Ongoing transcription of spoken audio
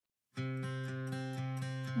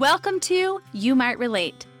Welcome to You Might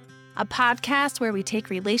Relate, a podcast where we take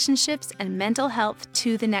relationships and mental health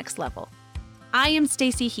to the next level. I am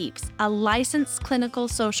Stacy Heaps, a licensed clinical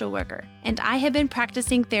social worker, and I have been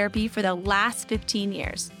practicing therapy for the last 15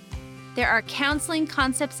 years. There are counseling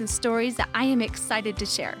concepts and stories that I am excited to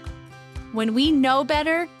share. When we know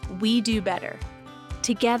better, we do better.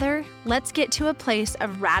 Together, let's get to a place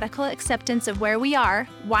of radical acceptance of where we are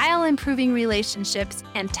while improving relationships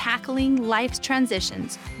and tackling life's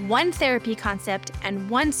transitions, one therapy concept and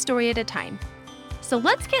one story at a time. So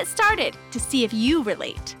let's get started to see if you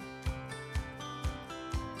relate.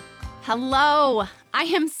 Hello, I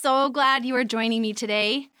am so glad you are joining me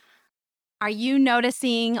today. Are you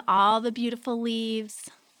noticing all the beautiful leaves,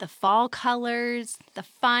 the fall colors, the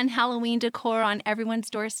fun Halloween decor on everyone's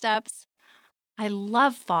doorsteps? I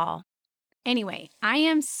love fall. Anyway, I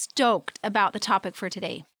am stoked about the topic for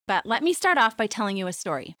today, but let me start off by telling you a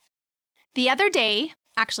story. The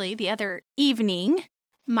other evening,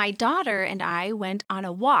 my daughter and I went on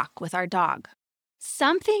a walk with our dog.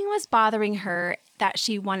 Something was bothering her that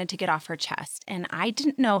she wanted to get off her chest, and I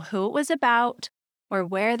didn't know who it was about or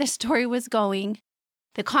where the story was going.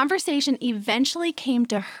 The conversation eventually came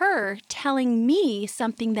to her telling me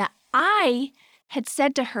something that I had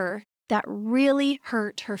said to her that really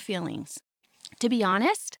hurt her feelings. To be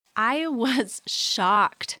honest, I was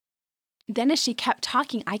shocked. Then as she kept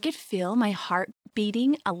talking, I could feel my heart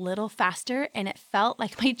beating a little faster, and it felt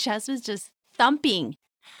like my chest was just thumping.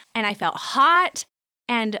 And I felt hot,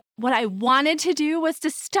 and what I wanted to do was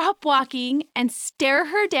to stop walking and stare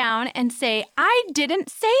her down and say, "I didn't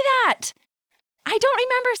say that. I don't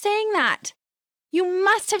remember saying that. You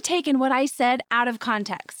must have taken what I said out of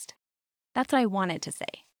context." That's what I wanted to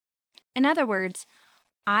say. In other words,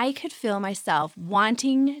 I could feel myself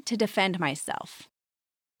wanting to defend myself.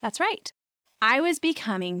 That's right. I was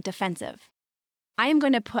becoming defensive. I am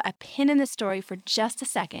going to put a pin in the story for just a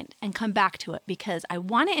second and come back to it because I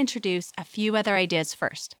want to introduce a few other ideas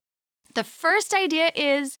first. The first idea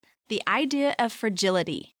is the idea of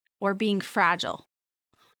fragility or being fragile.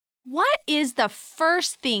 What is the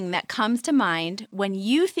first thing that comes to mind when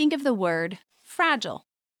you think of the word fragile?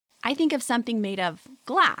 I think of something made of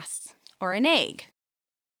glass or an egg.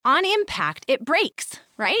 On impact, it breaks,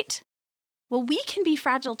 right? Well, we can be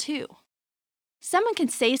fragile too. Someone can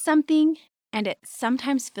say something and it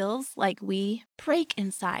sometimes feels like we break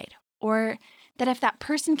inside, or that if that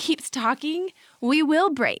person keeps talking, we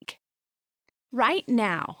will break. Right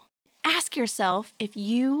now, ask yourself if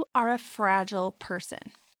you are a fragile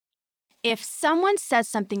person. If someone says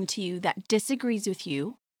something to you that disagrees with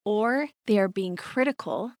you, or they are being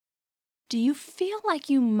critical, do you feel like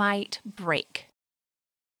you might break?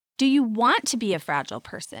 Do you want to be a fragile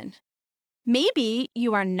person? Maybe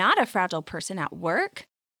you are not a fragile person at work,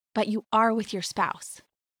 but you are with your spouse.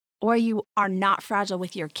 Or you are not fragile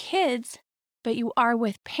with your kids, but you are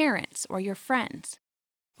with parents or your friends.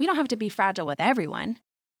 We don't have to be fragile with everyone.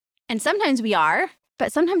 And sometimes we are,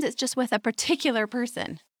 but sometimes it's just with a particular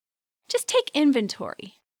person. Just take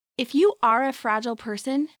inventory. If you are a fragile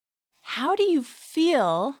person, how do you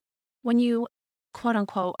feel when you, quote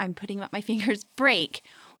unquote, I'm putting up my fingers, break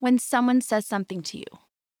when someone says something to you?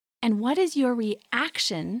 And what is your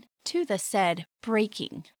reaction to the said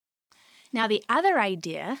breaking? Now, the other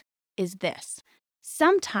idea is this.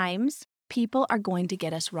 Sometimes people are going to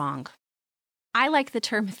get us wrong. I like the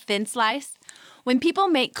term thin slice. When people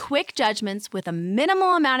make quick judgments with a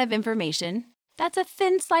minimal amount of information, that's a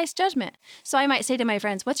thin slice judgment. So I might say to my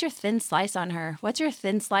friends, "What's your thin slice on her? What's your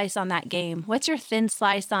thin slice on that game? What's your thin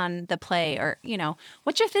slice on the play?" Or,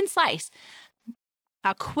 what's your thin slice?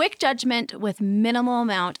 A quick judgment with minimal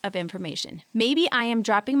amount of information. Maybe I am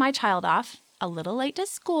dropping my child off a little late to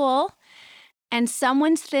school, and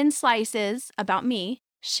someone's thin slice is about me.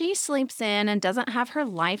 She sleeps in and doesn't have her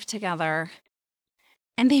life together.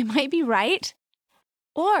 And they might be right,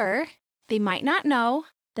 or they might not know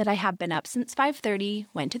that I have been up since 5:30,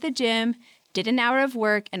 went to the gym, did an hour of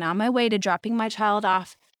work, and on my way to dropping my child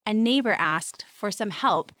off, a neighbor asked for some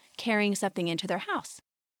help carrying something into their house.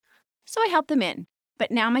 So I helped them in,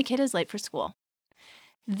 but now my kid is late for school.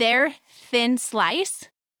 Their thin slice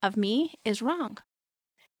of me is wrong.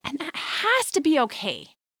 And that has to be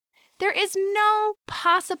okay. There is no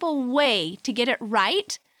possible way to get it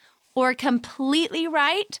right or completely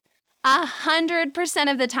right 100%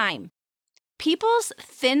 of the time. People's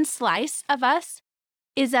thin slice of us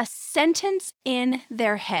is a sentence in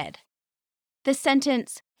their head. The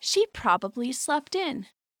sentence, "She probably slept in,"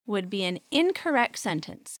 would be an incorrect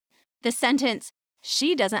sentence. The sentence,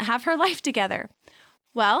 "She doesn't have her life together."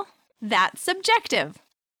 Well, that's subjective.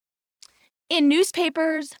 In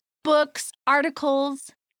newspapers, books,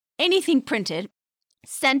 articles, anything printed,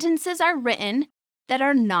 sentences are written that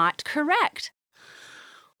are not correct.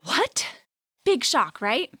 What? Big shock,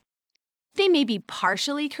 right? They may be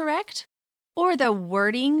partially correct, or the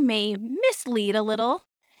wording may mislead a little.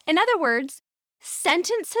 In other words,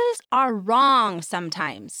 sentences are wrong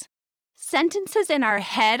sometimes. Sentences in our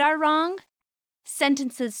head are wrong.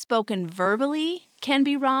 Sentences spoken verbally can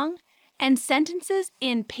be wrong. And sentences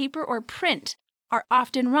in paper or print are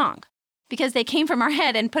often wrong because they came from our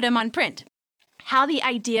head and put them on print. How the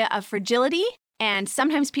idea of fragility, and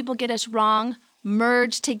sometimes people get us wrong,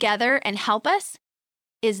 merge together and help us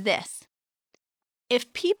is this.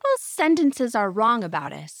 If people's sentences are wrong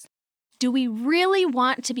about us, do we really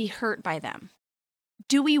want to be hurt by them?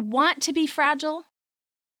 Do we want to be fragile?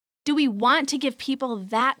 Do we want to give people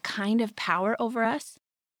that kind of power over us?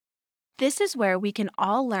 This is where we can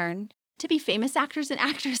all learn to be famous actors and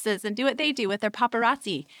actresses and do what they do with their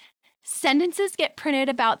paparazzi. Sentences get printed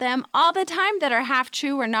about them all the time that are half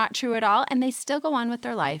true or not true at all, and they still go on with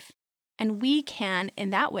their life. And we can,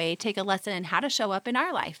 in that way, take a lesson in how to show up in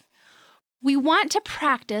our life. We want to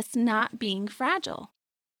practice not being fragile.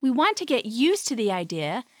 We want to get used to the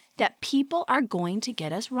idea that people are going to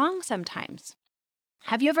get us wrong sometimes.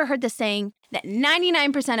 Have you ever heard the saying that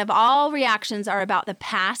 99% of all reactions are about the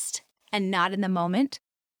past and not in the moment?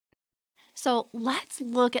 So let's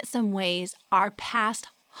look at some ways our past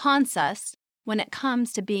haunts us when it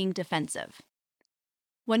comes to being defensive.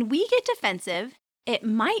 When we get defensive, it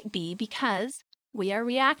might be because we are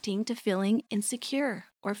reacting to feeling insecure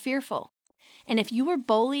or fearful. And if you were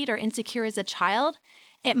bullied or insecure as a child,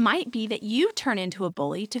 it might be that you turn into a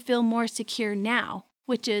bully to feel more secure now,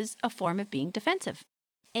 which is a form of being defensive.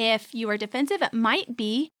 If you are defensive, it might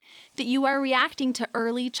be that you are reacting to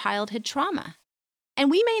early childhood trauma. And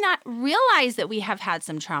we may not realize that we have had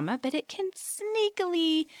some trauma, but it can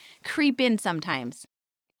sneakily creep in sometimes.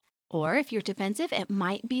 Or if you're defensive, it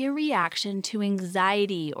might be a reaction to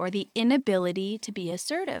anxiety or the inability to be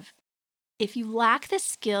assertive. If you lack the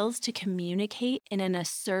skills to communicate in an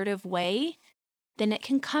assertive way, then it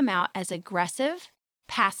can come out as aggressive,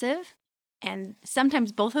 passive, and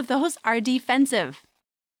sometimes both of those are defensive.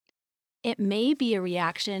 It may be a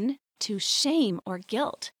reaction to shame or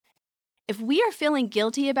guilt. If we are feeling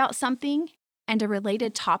guilty about something and a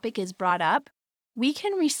related topic is brought up, we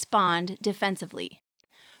can respond defensively.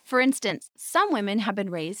 For instance, some women have been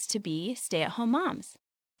raised to be stay-at-home moms,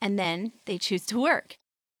 and then they choose to work.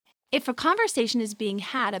 If a conversation is being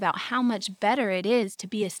had about how much better it is to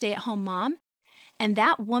be a stay-at-home mom, and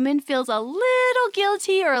that woman feels a little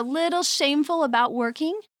guilty or a little shameful about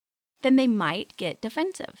working, then they might get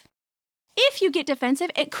defensive. If you get defensive,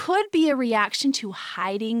 it could be a reaction to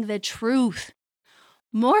hiding the truth.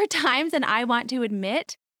 More times than I want to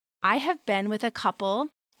admit, I have been with a couple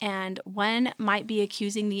and one might be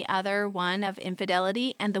accusing the other one of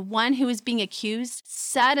infidelity, and the one who is being accused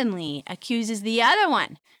suddenly accuses the other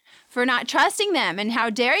one for not trusting them, and how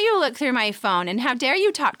dare you look through my phone, and how dare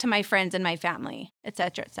you talk to my friends and my family,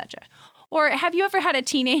 etc., etc. Or have you ever had a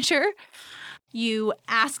teenager? You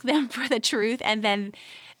ask them for the truth and then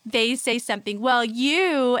they say something, well,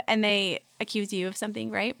 and they accuse you of something,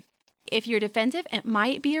 right? If you're defensive, it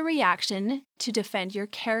might be a reaction to defend your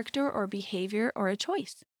character or behavior or a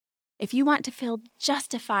choice. If you want to feel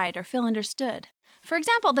justified or feel understood. For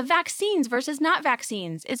example, the vaccines versus not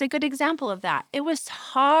vaccines is a good example of that. It was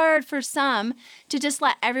hard for some to just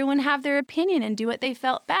let everyone have their opinion and do what they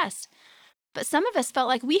felt best. But some of us felt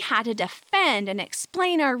like we had to defend and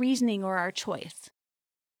explain our reasoning or our choice.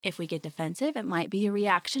 If we get defensive, it might be a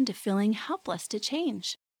reaction to feeling helpless to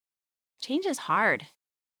change. Change is hard,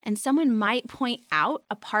 and someone might point out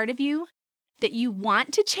a part of you that you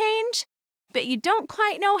want to change, but you don't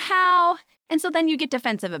quite know how, and so then you get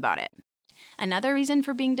defensive about it. Another reason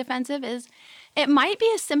for being defensive is it might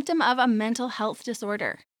be a symptom of a mental health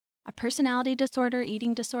disorder, a personality disorder,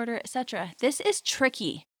 eating disorder, etc. This is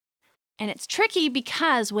tricky, and it's tricky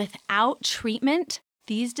because without treatment,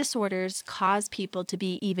 these disorders cause people to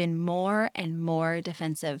be even more and more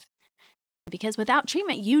defensive. Because without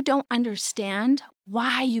treatment, you don't understand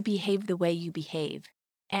why you behave the way you behave.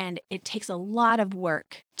 And it takes a lot of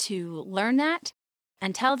work to learn that.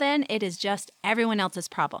 Until then, it is just everyone else's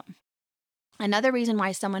problem. Another reason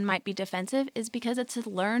why someone might be defensive is because it's a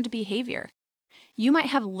learned behavior. You might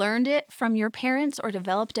have learned it from your parents or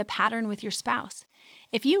developed a pattern with your spouse.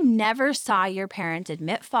 If you never saw your parents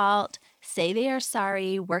admit fault, say they are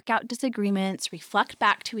sorry, work out disagreements, reflect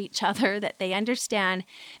back to each other that they understand,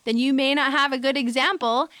 then you may not have a good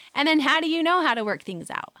example, and then how do you know how to work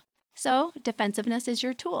things out? So defensiveness is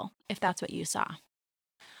your tool, if that's what you saw.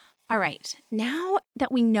 All right, now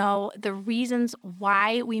that we know the reasons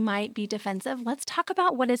why we might be defensive, let's talk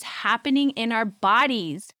about what is happening in our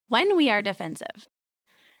bodies when we are defensive.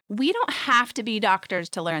 We don't have to be doctors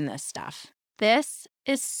to learn this stuff. This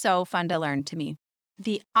is so fun to learn to me.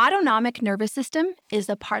 The autonomic nervous system is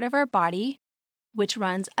the part of our body which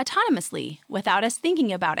runs autonomously without us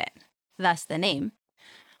thinking about it, thus the name.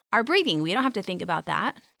 Our breathing, we don't have to think about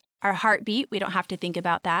that. Our heartbeat, we don't have to think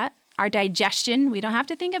about that. Our digestion, we don't have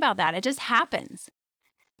to think about that. It just happens.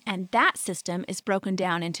 And that system is broken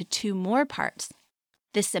down into two more parts,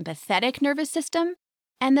 the sympathetic nervous system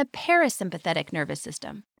and the parasympathetic nervous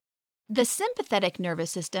system. The sympathetic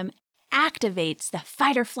nervous system activates the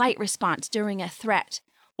fight or flight response during a threat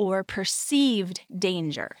or perceived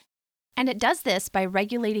danger. And it does this by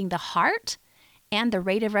regulating the heart and the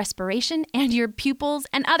rate of respiration and your pupils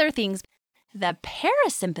and other things. The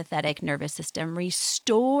parasympathetic nervous system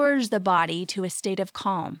restores the body to a state of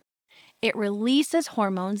calm. It releases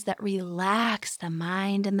hormones that relax the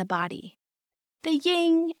mind and the body. The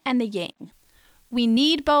yin and the yang. We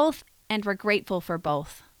need both, and we're grateful for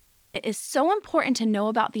both. It is so important to know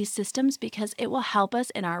about these systems because it will help us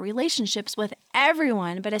in our relationships with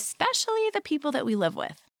everyone, but especially the people that we live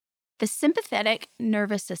with. The sympathetic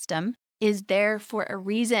nervous system is there for a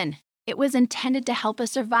reason. It was intended to help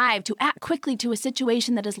us survive, to act quickly to a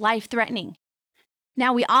situation that is life-threatening.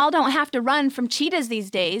 Now, we all don't have to run from cheetahs these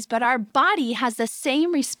days, but our body has the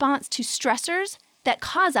same response to stressors that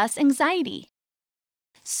cause us anxiety.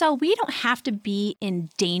 So we don't have to be in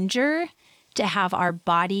danger to have our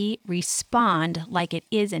body respond like it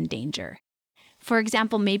is in danger. For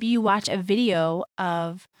example, maybe you watch a video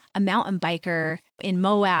of a mountain biker in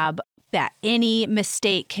Moab that any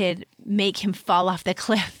mistake could make him fall off the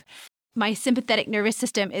cliff. My sympathetic nervous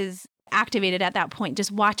system is activated at that point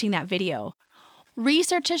just watching that video.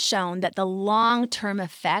 Research has shown that the long-term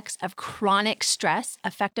effects of chronic stress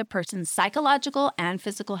affect a person's psychological and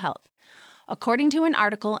physical health. According to an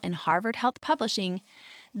article in Harvard Health Publishing,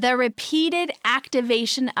 the repeated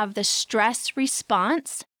activation of the stress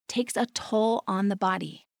response takes a toll on the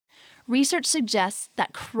body. Research suggests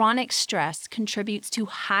that chronic stress contributes to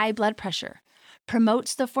high blood pressure,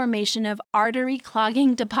 promotes the formation of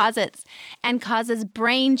artery-clogging deposits, and causes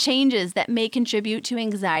brain changes that may contribute to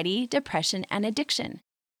anxiety, depression, and addiction.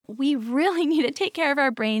 We really need to take care of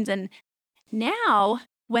our brains, and now,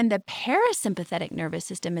 when the parasympathetic nervous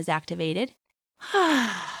system is activated,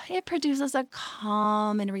 it produces a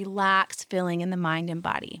calm and relaxed feeling in the mind and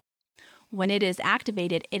body. When it is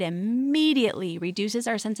activated, it immediately reduces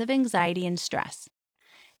our sense of anxiety and stress.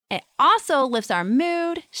 It also lifts our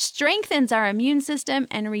mood, strengthens our immune system,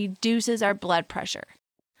 and reduces our blood pressure.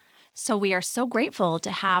 So we are so grateful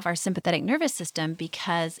to have our sympathetic nervous system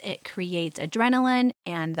because it creates adrenaline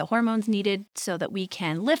and the hormones needed so that we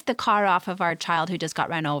can lift the car off of our child who just got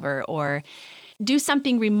run over or do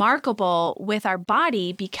something remarkable with our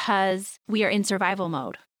body because we are in survival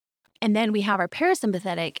mode. And then we have our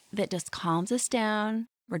parasympathetic that just calms us down.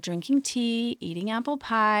 We're drinking tea, eating apple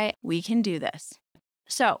pie. We can do this.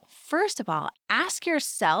 So first of all, ask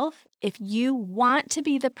yourself if you want to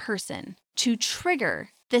be the person to trigger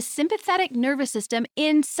the sympathetic nervous system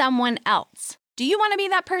in someone else. Do you want to be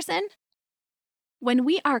that person? When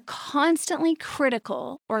we are constantly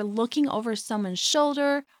critical or looking over someone's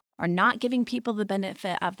shoulder or not giving people the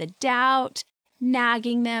benefit of the doubt,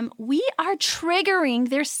 nagging them, we are triggering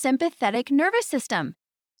their sympathetic nervous system,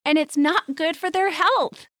 and it's not good for their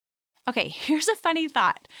health. Okay, here's a funny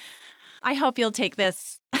thought. I hope you'll take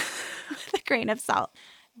this with a grain of salt.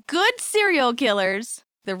 Good serial killers,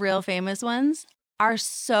 the real famous ones, are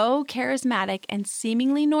so charismatic and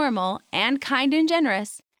seemingly normal and kind and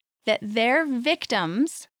generous that their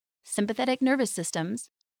victims, sympathetic nervous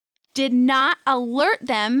systems, did not alert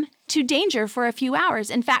them to danger for a few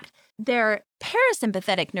hours. In fact, their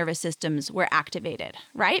parasympathetic nervous systems were activated,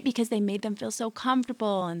 right? Because they made them feel so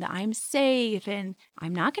comfortable and that I'm safe and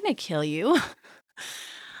I'm not going to kill you.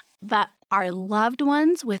 But our loved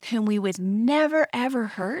ones with whom we would never, ever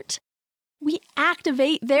hurt, we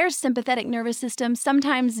activate their sympathetic nervous system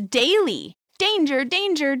sometimes daily. Danger,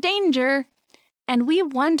 danger, danger. And we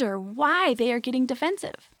wonder why they are getting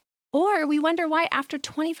defensive. Or we wonder why after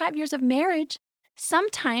 25 years of marriage,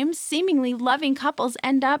 sometimes seemingly loving couples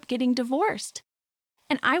end up getting divorced.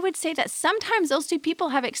 And I would say that sometimes those two people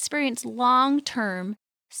have experienced long-term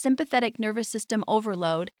sympathetic nervous system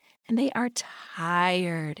overload, and they are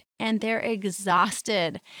tired and they're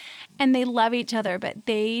exhausted and they love each other, but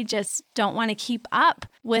they just don't want to keep up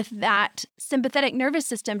with that sympathetic nervous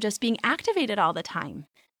system just being activated all the time.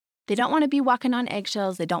 They don't want to be walking on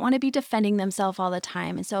eggshells. They don't want to be defending themselves all the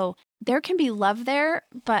time. And so There can be love there,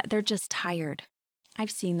 but they're just tired. I've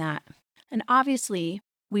seen that. And obviously,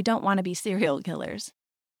 we don't want to be serial killers.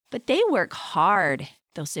 But they work hard,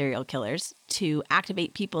 those serial killers, to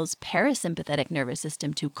activate people's parasympathetic nervous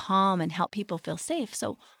system to calm and help people feel safe.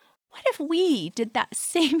 So what if we did that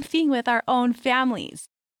same thing with our own families?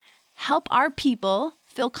 Help our people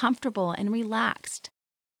feel comfortable and relaxed.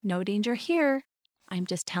 No danger here. I'm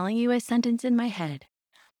just telling you a sentence in my head.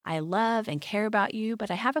 I love and care about you, but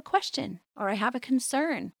I have a question, or I have a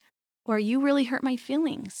concern, or you really hurt my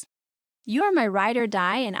feelings. You are my ride or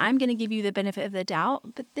die, and I'm going to give you the benefit of the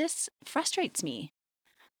doubt, but this frustrates me.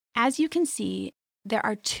 As you can see, there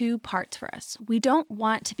are two parts for us. We don't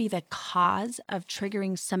want to be the cause of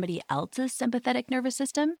triggering somebody else's sympathetic nervous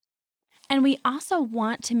system, and we also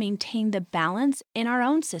want to maintain the balance in our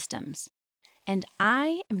own systems. And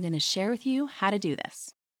I am going to share with you how to do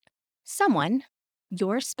this. Someone,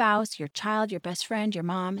 your spouse, your child, your best friend, your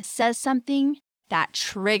mom, says something that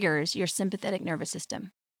triggers your sympathetic nervous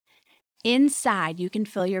system. Inside, you can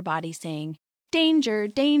feel your body saying, danger,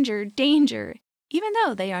 danger, danger, even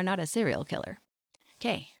though they are not a serial killer.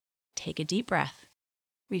 Okay, take a deep breath.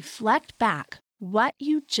 Reflect back what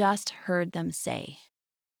you just heard them say.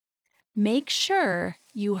 Make sure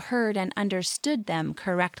you heard and understood them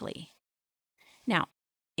correctly. Now,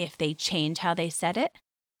 if they change how they said it,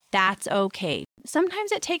 that's okay.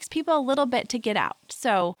 Sometimes it takes people a little bit to get out.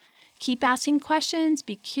 So keep asking questions,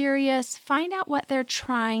 be curious, find out what they're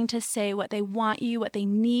trying to say, what they want you, what they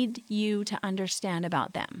need you to understand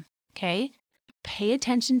about them, okay? Pay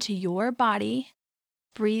attention to your body,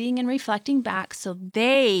 breathing and reflecting back so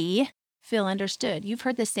they feel understood. You've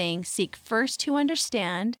heard the saying, seek first to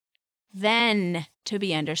understand, then to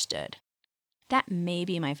be understood. That may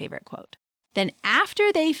be my favorite quote. Then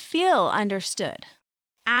after they feel understood,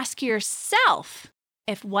 ask yourself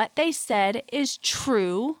if what they said is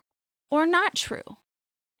true or not true.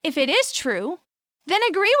 If it is true, then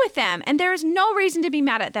agree with them. And there is no reason to be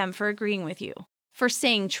mad at them for agreeing with you, for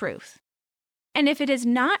saying truth. And if it is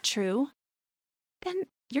not true, then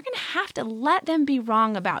you're going to have to let them be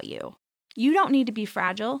wrong about you. You don't need to be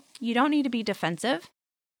fragile. You don't need to be defensive.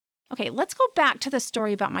 Okay, let's go back to the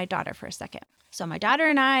story about my daughter for a second. So my daughter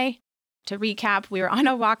and I, to recap, we were on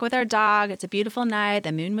a walk with our dog. It's a beautiful night.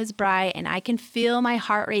 The moon was bright, and I can feel my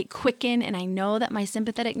heart rate quicken, and I know that my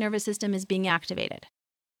sympathetic nervous system is being activated.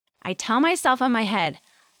 I tell myself in my head,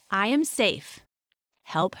 I am safe.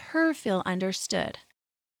 Help her feel understood.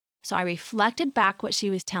 So I reflected back what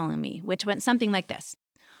she was telling me, which went something like this.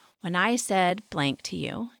 When I said blank to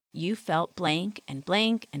you, you felt blank and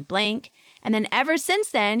blank and blank. And then ever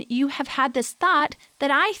since then, you have had this thought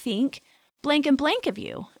that I think blank and blank of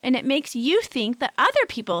you. And it makes you think that other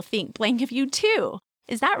people think blank of you too.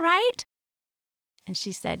 Is that right? And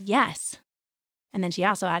she said, yes. And then she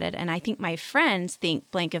also added, and I think my friends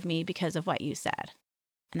think blank of me because of what you said.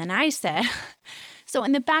 And then I said, so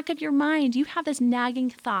in the back of your mind, you have this nagging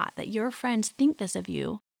thought that your friends think this of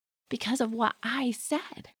you because of what I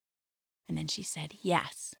said. And then she said,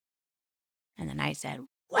 yes. And then I said,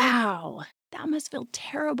 wow, that must feel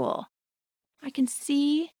terrible. I can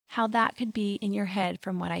see how that could be in your head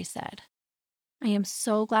from what I said. I am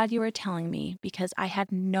so glad you were telling me because I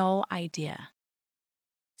had no idea.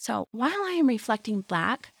 So while I am reflecting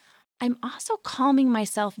back, I'm also calming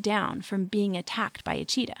myself down from being attacked by a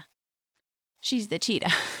cheetah. She's the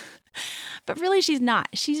cheetah. But really, she's not.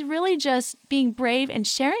 She's really just being brave and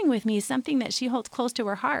sharing with me something that she holds close to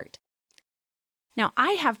her heart. Now,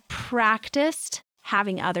 I have practiced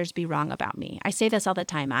having others be wrong about me. I say this all the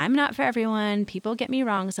time. I'm not for everyone. People get me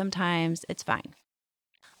wrong sometimes. It's fine.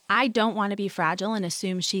 I don't want to be fragile and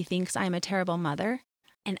assume she thinks I'm a terrible mother.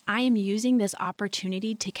 And I am using this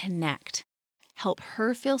opportunity to connect, help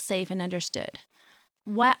her feel safe and understood.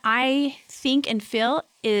 What I think and feel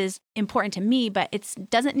is important to me, but it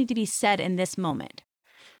doesn't need to be said in this moment.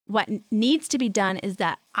 What needs to be done is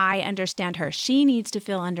that I understand her. She needs to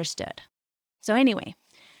feel understood. So anyway,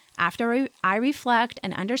 after I reflect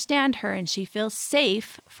and understand her and she feels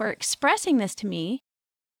safe for expressing this to me,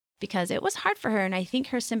 because it was hard for her and I think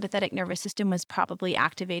her sympathetic nervous system was probably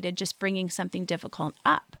activated just bringing something difficult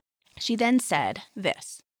up. She then said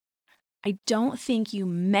this, I don't think you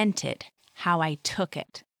meant it how I took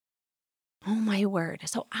it. Oh my word.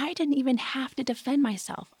 So I didn't even have to defend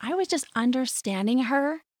myself. I was just understanding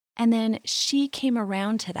her and then she came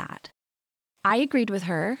around to that. I agreed with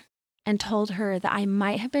her and told her that I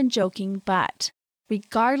might have been joking, but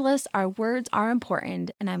regardless, our words are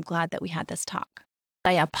important and I'm glad that we had this talk.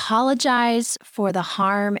 I apologize for the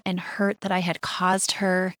harm and hurt that I had caused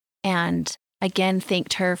her and again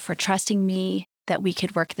thanked her for trusting me that we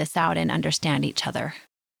could work this out and understand each other.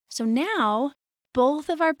 So now both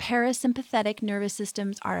of our parasympathetic nervous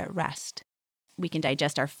systems are at rest. We can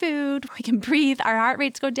digest our food, we can breathe, our heart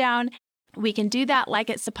rates go down. We can do that like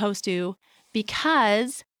it's supposed to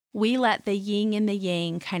because we let the yin and the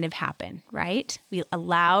yang kind of happen, right? We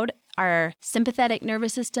allowed our sympathetic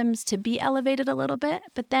nervous systems to be elevated a little bit,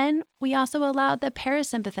 but then we also allowed the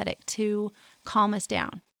parasympathetic to calm us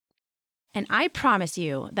down. And I promise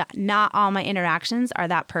you that not all my interactions are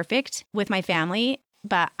that perfect with my family,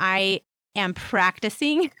 but I am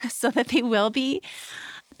practicing so that they will be.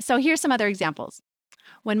 So here's some other examples.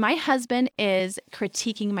 When my husband is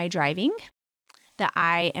critiquing my driving, that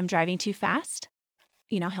I am driving too fast,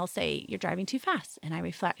 he'll say, "You're driving too fast." And I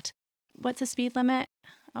reflect, "What's the speed limit?"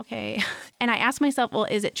 Okay. And I ask myself, well,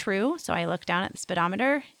 is it true? So I look down at the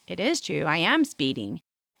speedometer. It is true. I am speeding.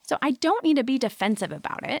 So I don't need to be defensive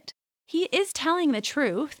about it. He is telling the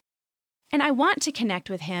truth, and I want to connect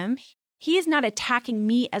with him. He is not attacking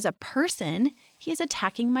me as a person. He is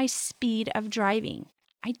attacking my speed of driving.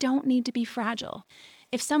 I don't need to be fragile.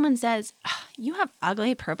 If someone says, "You have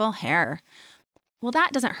ugly purple hair," well,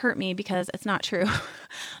 that doesn't hurt me because it's not true.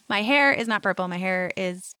 My hair is not purple. My hair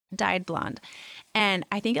is dyed blonde. And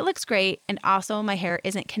I think it looks great. And also my hair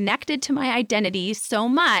isn't connected to my identity so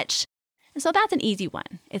much. And so that's an easy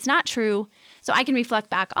one. It's not true. So I can reflect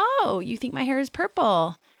back, "Oh, you think my hair is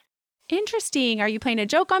purple? Interesting. Are you playing a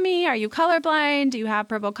joke on me? Are you colorblind? Do you have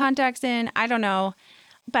purple contacts in? I don't know."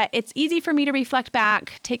 But it's easy for me to reflect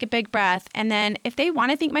back, take a big breath. And then if they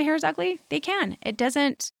want to think my hair is ugly, they can. It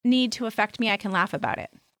doesn't need to affect me. I can laugh about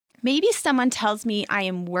it. Maybe someone tells me I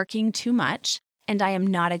am working too much and I am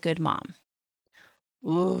not a good mom.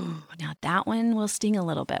 Ooh, now that one will sting a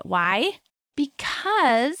little bit. Why?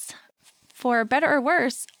 Because for better or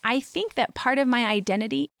worse, I think that part of my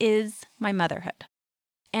identity is my motherhood.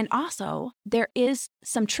 And also, there is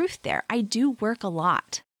some truth there. I do work a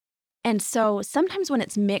lot. And so sometimes when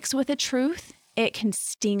it's mixed with the truth, it can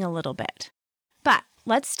sting a little bit. But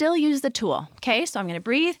let's still use the tool. Okay, so I'm going to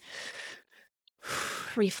breathe,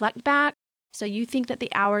 reflect back. So you think that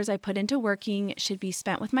the hours I put into working should be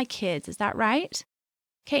spent with my kids. Is that right?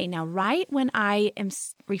 Okay, now right when I am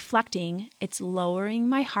reflecting, it's lowering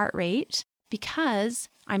my heart rate because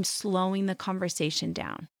I'm slowing the conversation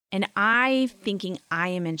down. And I'm thinking I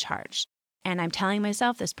am in charge. And I'm telling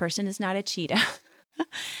myself this person is not a cheetah.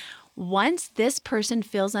 Once this person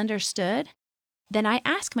feels understood, then I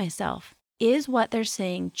ask myself, is what they're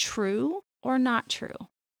saying true or not true?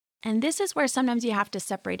 And this is where sometimes you have to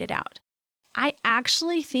separate it out. I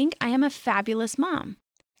actually think I am a fabulous mom,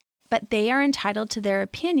 but they are entitled to their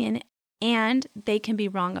opinion and they can be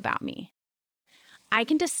wrong about me. I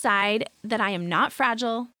can decide that I am not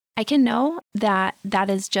fragile. I can know that that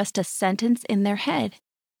is just a sentence in their head.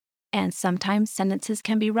 And sometimes sentences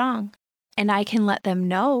can be wrong. And I can let them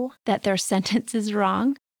know that their sentence is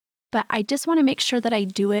wrong, but I just want to make sure that I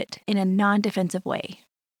do it in a non-defensive way.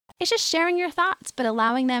 It's just sharing your thoughts, but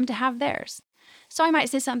allowing them to have theirs. So I might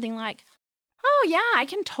say something like, "Oh yeah, I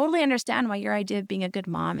can totally understand why your idea of being a good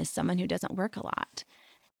mom is someone who doesn't work a lot.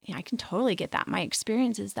 Yeah, I can totally get that. My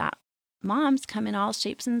experience is that moms come in all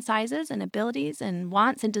shapes and sizes and abilities and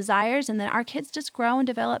wants and desires, and then our kids just grow and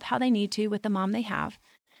develop how they need to with the mom they have.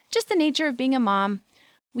 Just the nature of being a mom.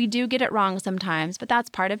 We do get it wrong sometimes, but that's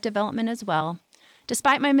part of development as well.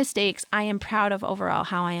 Despite my mistakes, I am proud of overall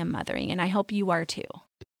how I am mothering, and I hope you are too."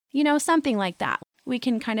 Something like that. We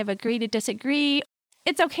can kind of agree to disagree.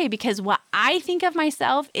 It's okay because what I think of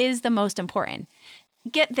myself is the most important.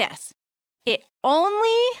 Get this. It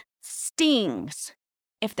only stings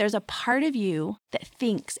if there's a part of you that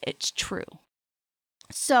thinks it's true.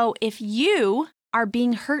 So if you are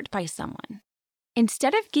being hurt by someone,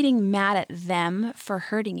 instead of getting mad at them for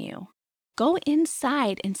hurting you, go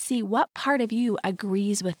inside and see what part of you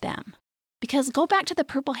agrees with them. Because go back to the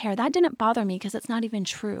purple hair, that didn't bother me because it's not even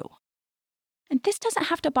true. And this doesn't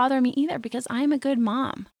have to bother me either because I'm a good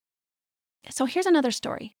mom. So here's another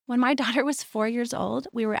story. When my daughter was 4 years old,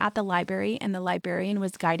 we were at the library and the librarian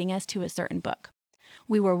was guiding us to a certain book.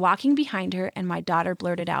 We were walking behind her and my daughter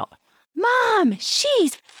blurted out, "Mom,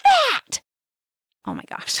 she's fat!" Oh my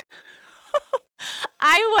gosh.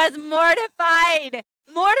 I was mortified,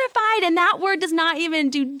 and that word does not even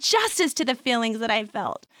do justice to the feelings that I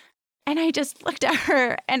felt. And I just looked at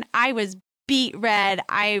her and I was beet red.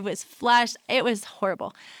 I was flushed. It was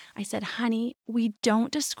horrible. I said, "Honey, we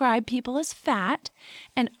don't describe people as fat.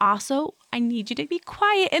 And also, I need you to be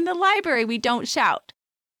quiet in the library. We don't shout."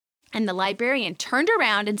 And the librarian turned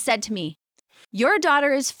around and said to me, "Your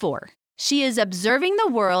daughter is 4. She is observing the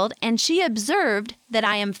world and she observed that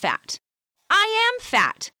I am fat. I am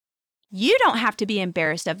fat. You don't have to be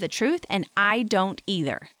embarrassed of the truth, and I don't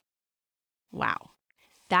either." Wow.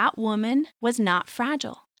 That woman was not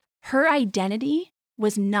fragile. Her identity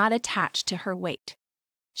was not attached to her weight.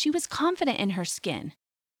 She was confident in her skin.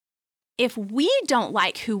 If we don't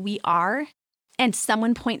like who we are and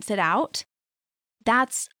someone points it out,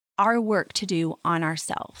 that's our work to do on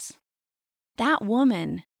ourselves. That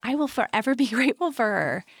woman, I will forever be grateful for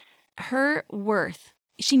her. Her worth,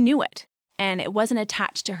 she knew it, and it wasn't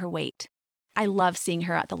attached to her weight. I love seeing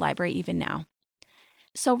her at the library even now.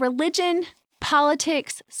 So religion,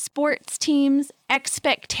 politics, sports teams,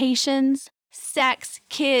 expectations, sex,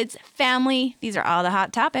 kids, family, these are all the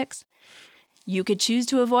hot topics. You could choose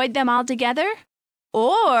to avoid them altogether,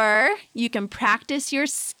 or you can practice your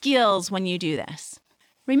skills when you do this.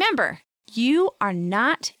 Remember, you are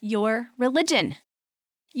not your religion.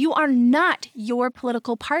 You are not your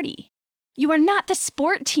political party. You are not the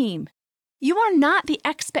sport team. You are not the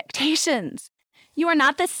expectations. You are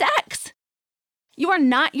not the sex. You are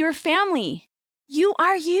not your family. You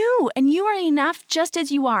are you, and you are enough just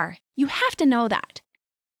as you are. You have to know that.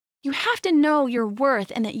 You have to know your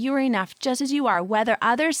worth and that you are enough just as you are, whether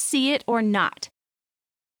others see it or not.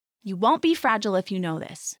 You won't be fragile if you know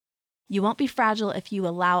this. You won't be fragile if you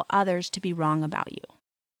allow others to be wrong about you.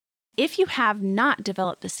 If you have not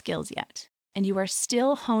developed the skills yet, and you are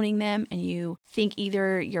still honing them, and you think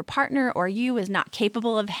either your partner or you is not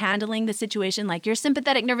capable of handling the situation, like your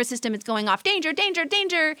sympathetic nervous system is going off, danger, danger,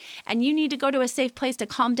 danger, and you need to go to a safe place to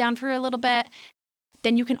calm down for a little bit,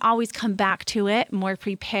 then you can always come back to it more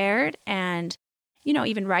prepared and,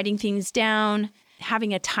 even writing things down,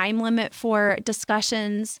 having a time limit for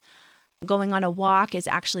discussions. Going on a walk is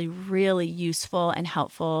actually really useful and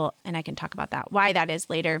helpful, and I can talk about that, why that is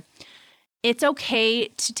later. It's okay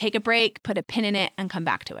to take a break, put a pin in it, and come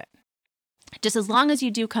back to it. Just as long as you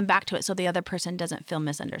do come back to it so the other person doesn't feel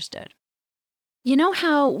misunderstood. You know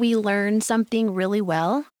how we learn something really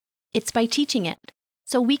well? It's by teaching it.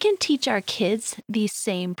 So we can teach our kids these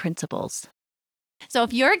same principles. So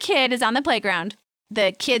if your kid is on the playground,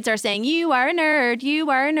 the kids are saying, you are a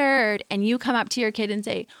nerd, and you come up to your kid and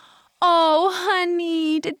say, oh,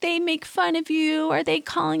 honey, did they make fun of you? Are they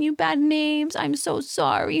calling you bad names? I'm so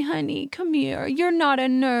sorry, honey. Come here. You're not a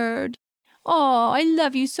nerd. Oh, I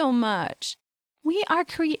love you so much. We are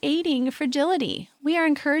creating fragility. We are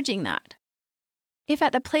encouraging that. If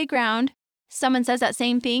at the playground, someone says that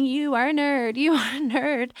same thing, you are a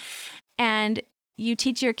nerd, and you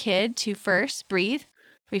teach your kid to first breathe,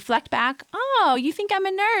 reflect back, oh, you think I'm a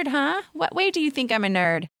nerd, huh? What way do you think I'm a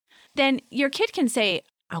nerd? Then your kid can say,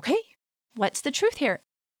 okay, what's the truth here?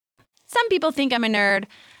 Some people think I'm a nerd,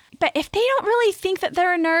 but if they don't really think that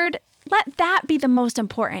they're a nerd, let that be the most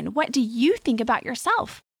important. What do you think about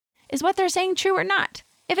yourself? Is what they're saying true or not?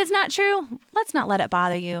 If it's not true, let's not let it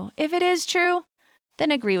bother you. If it is true,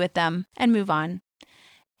 then agree with them and move on.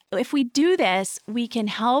 If we do this, we can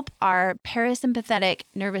help our parasympathetic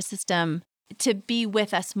nervous system to be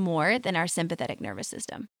with us more than our sympathetic nervous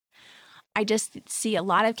system. I just see a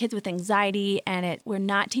lot of kids with anxiety, and we're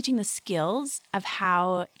not teaching the skills of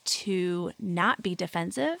how to not be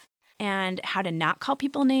defensive and how to not call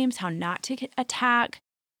people names, how not to attack.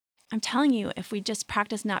 I'm telling you, if we just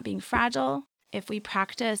practice not being fragile, if we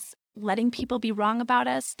practice letting people be wrong about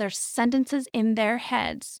us, there's sentences in their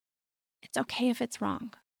heads. It's okay if it's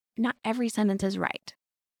wrong. Not every sentence is right.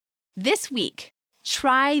 This week,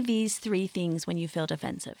 try these 3 things when you feel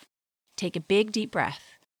defensive. Take a big, deep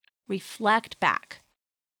breath. Reflect back,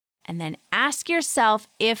 and then ask yourself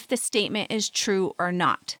if the statement is true or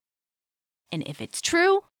not. And if it's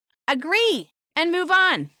true, agree and move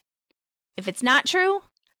on. If it's not true,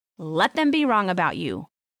 let them be wrong about you.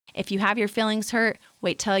 If you have your feelings hurt,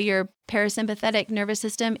 wait till your parasympathetic nervous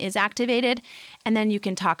system is activated, and then you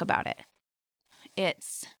can talk about it.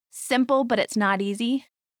 It's simple, but it's not easy,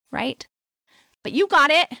 right? But you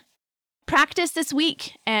got it. Practice this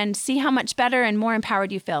week and see how much better and more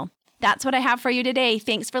empowered you feel. That's what I have for you today.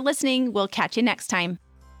 Thanks for listening. We'll catch you next time.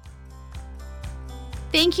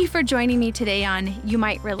 Thank you for joining me today on You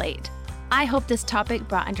Might Relate. I hope this topic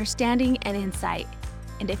brought understanding and insight.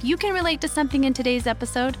 And if you can relate to something in today's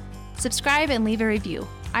episode, subscribe and leave a review.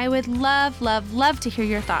 I would love, love, love to hear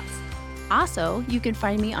your thoughts. Also, you can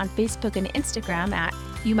find me on Facebook and Instagram at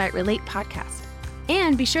You Might Relate Podcast.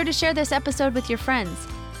 And be sure to share this episode with your friends.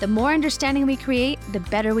 The more understanding we create, the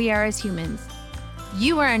better we are as humans.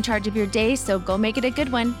 You are in charge of your day, so go make it a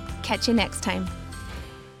good one. Catch you next time.